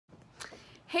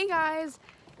Hey guys,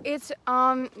 it's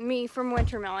me from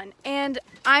Wintermelon, and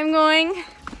I'm going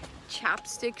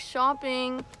chapstick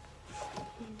shopping.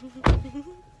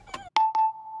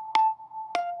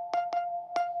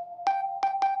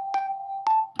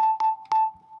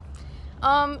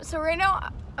 So right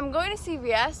now I'm going to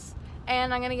CVS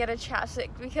and I'm gonna get a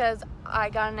chapstick because I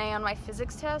got an A on my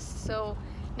physics test, so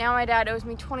now my dad owes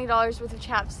me $20 worth of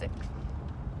chapstick.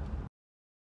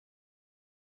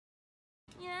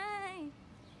 Yay!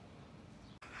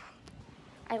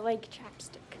 I like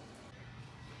chapstick.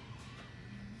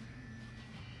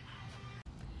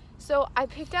 So I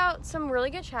picked out some really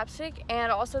good chapstick,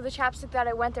 and also the chapstick that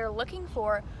I went there looking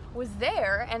for was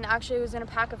there, and actually it was in a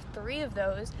pack of 3 of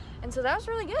those, and so that was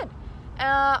really good.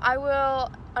 I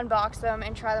will unbox them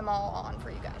and try them all on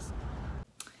for you guys.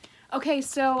 Okay,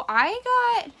 so I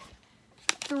got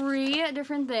 3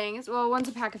 different things. Well, one's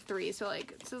a pack of 3, so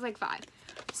this is like 5.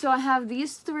 So I have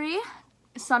these 3,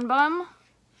 Sunbum,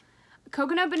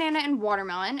 coconut, banana, and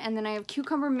watermelon, and then I have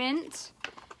cucumber mint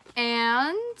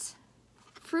and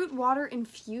fruit water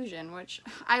infusion, which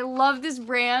I love this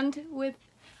brand with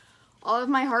all of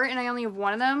my heart, and I only have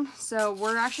one of them, so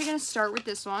we're actually gonna start with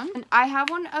this one. And I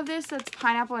have one of this that's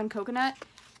pineapple and coconut,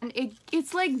 and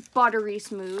it's like buttery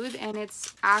smooth, and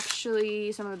it's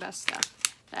actually some of the best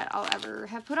stuff that I'll ever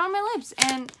have put on my lips.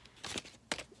 And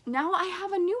now I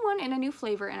have a new one and a new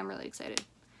flavor, and I'm really excited.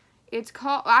 It's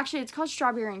called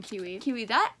strawberry and kiwi.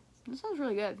 That sounds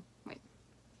really good. Wait.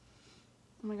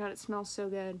 Oh my god, it smells so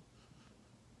good.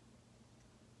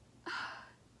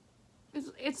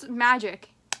 It's magic.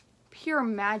 Pure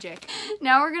magic.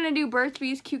 Now we're gonna do Burt's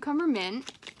Bees cucumber mint.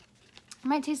 It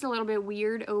might taste a little bit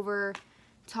weird over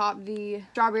top the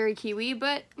strawberry kiwi,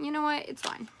 but you know what? It's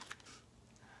fine.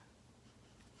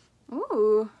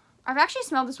 Ooh, I've actually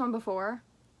smelled this one before.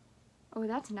 Oh,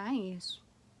 that's nice.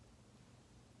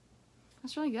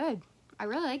 That's really good. I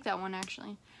really like that one,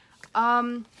 actually.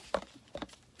 I've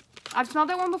smelled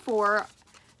that one before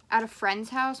at a friend's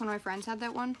house. One of my friends had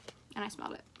that one, and I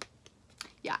smelled it.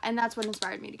 Yeah, and that's what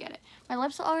inspired me to get it. My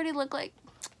lips already look like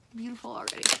beautiful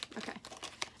already. Okay.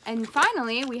 And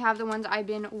finally, we have the ones I've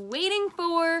been waiting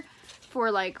for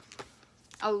like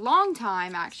a long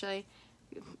time, actually.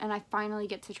 And I finally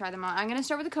get to try them on. I'm going to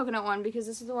start with the coconut one because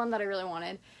this is the one that I really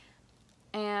wanted.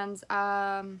 And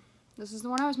this is the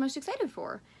one I was most excited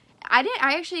for. I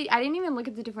didn't even look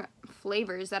at the different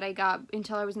flavors that I got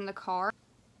until I was in the car.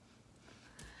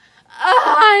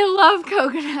 I love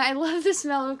coconut. I love the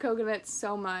smell of coconut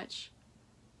so much.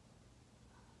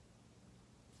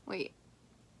 Wait.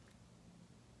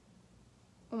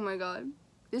 Oh my god.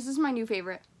 This is my new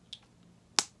favorite.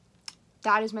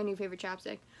 That is my new favorite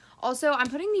chapstick. Also, I'm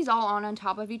putting these all on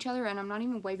top of each other, and I'm not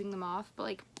even wiping them off, but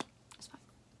like, it's fine.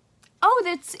 Oh,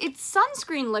 it's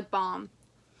sunscreen lip balm.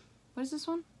 What is this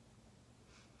one?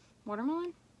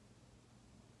 Watermelon?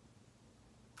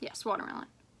 Yes, watermelon.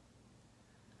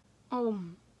 Oh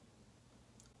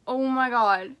my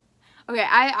god. Okay,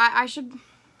 I should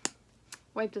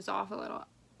wipe this off a little.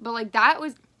 But like that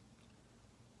was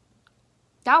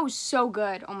so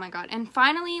good. Oh my god. And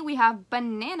finally we have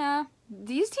banana.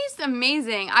 These taste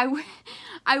amazing. I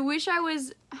wish I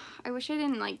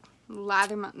didn't like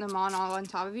lather them all on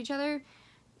top of each other,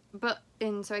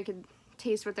 and so I could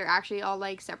taste what they're actually all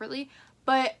like separately.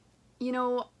 But you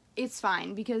know, it's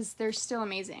fine because they're still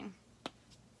amazing.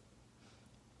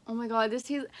 Oh my god, this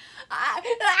tastes...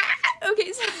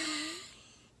 Okay, so...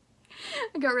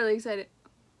 I got really excited.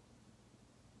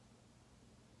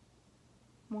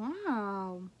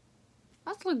 Wow.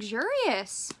 That's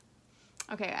luxurious.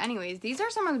 Okay, anyways, these are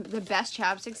some of the best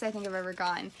chapsticks I think I've ever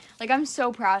gotten. Like, I'm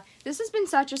so proud. This has been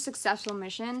such a successful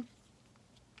mission.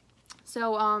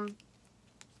 So,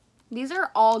 these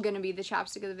are all gonna be the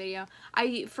chapstick of the video.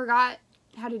 I forgot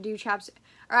how to do chapstick...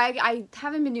 Or I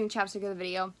haven't been doing chapstick of the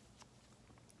video.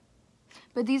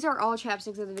 But these are all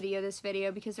chapsticks of the video, this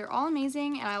video, because they're all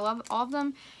amazing, and I love all of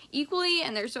them equally,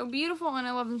 and they're so beautiful, and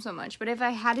I love them so much. But if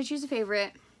I had to choose a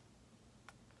favorite,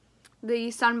 the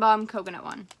Sunbum coconut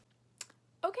one.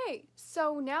 Okay,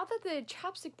 so now that the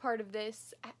chapstick part of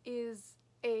this is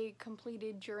a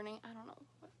completed journey, I don't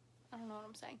know what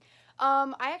I'm saying.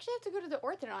 I actually have to go to the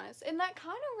orthodontist, and that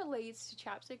kind of relates to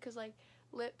chapstick, because like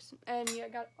lips, and yeah,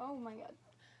 oh my god,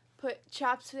 put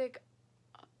chapstick.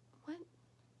 What?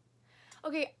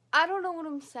 Okay, I don't know what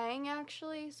I'm saying,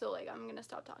 actually, so, like, I'm gonna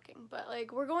stop talking, but,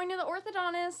 like, we're going to the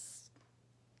orthodontist.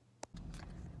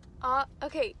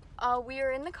 Okay, we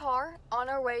are in the car on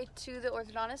our way to the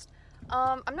orthodontist.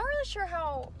 I'm not really sure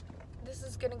how this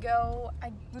is gonna go.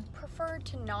 I would prefer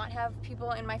to not have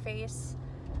people in my face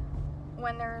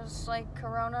when there's, like,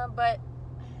 corona, but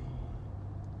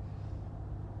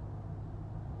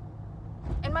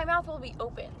and my mouth will be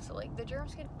open, so like the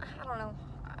germs can, I don't know,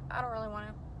 I don't really want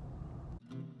to.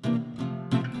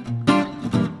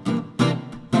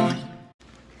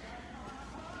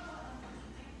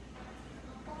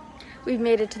 We've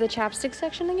made it to the chapstick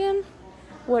section again.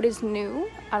 What is new?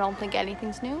 I don't think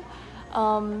anything's new.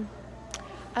 I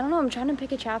don't know, I'm trying to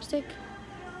pick a chapstick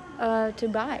to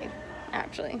buy,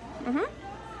 actually.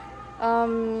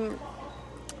 I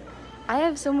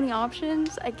have so many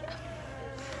options.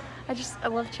 I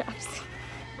love chapstick.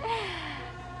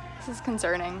 This is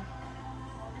concerning.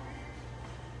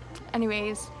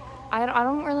 Anyways, I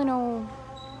don't really know.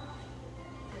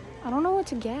 I don't know what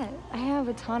to get. I have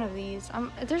a ton of these.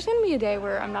 There's gonna be a day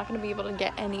where I'm not gonna be able to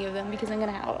get any of them because I'm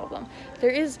gonna have all of them. There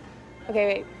is, okay,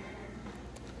 wait.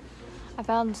 I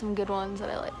found some good ones that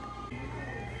I like.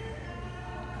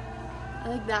 I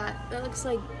like that. That looks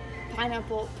like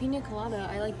pineapple, pina colada.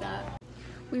 I like that.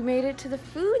 We made it to the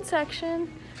food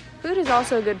section. Food is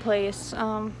also a good place.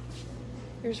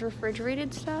 There's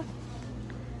refrigerated stuff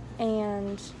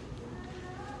and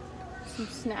some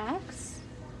snacks.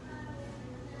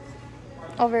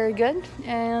 All very good.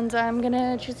 And I'm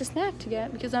gonna choose a snack to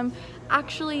get because I'm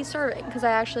actually starving. Because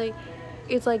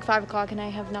it's like 5 o'clock and I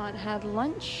have not had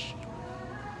lunch.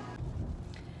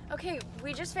 Okay,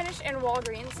 we just finished in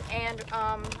Walgreens and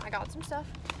I got some stuff.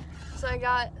 So I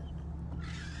got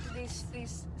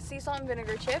these sea salt and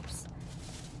vinegar chips.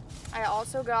 I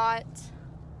also got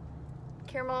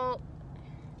caramel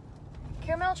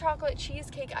chocolate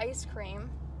cheesecake ice cream.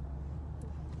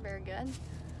 Very good.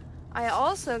 I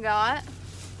also got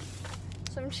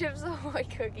some Chips Ahoy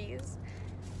cookies.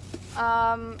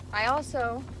 I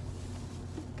also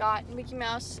got Mickey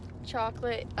Mouse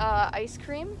chocolate ice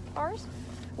cream bars,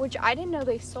 which I didn't know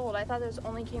they sold. I thought those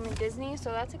only came in Disney, so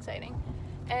that's exciting.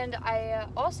 And I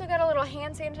also got a little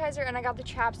hand sanitizer, and I got the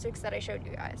chapsticks that I showed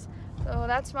you guys. So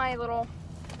that's my little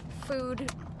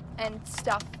food and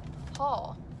stuff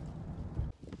haul.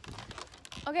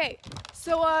 Okay,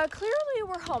 so clearly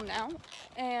we're home now,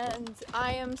 and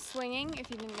I am swinging, if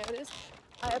you didn't notice.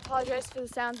 I apologize for the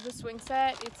sounds of the swing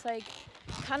set. It's like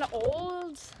kind of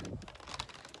old,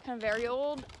 kind of very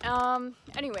old.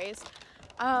 Anyways,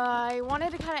 I wanted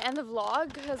to kind of end the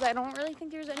vlog because I don't really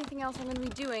think there's anything else I'm going to be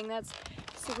doing that's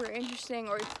super interesting,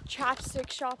 or chapstick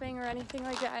shopping or anything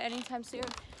like that anytime soon,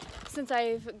 since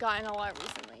I've gotten a lot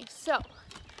recently. So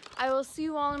I will see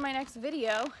you all in my next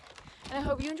video, and I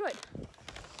hope you enjoyed.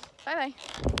 Bye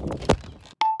bye.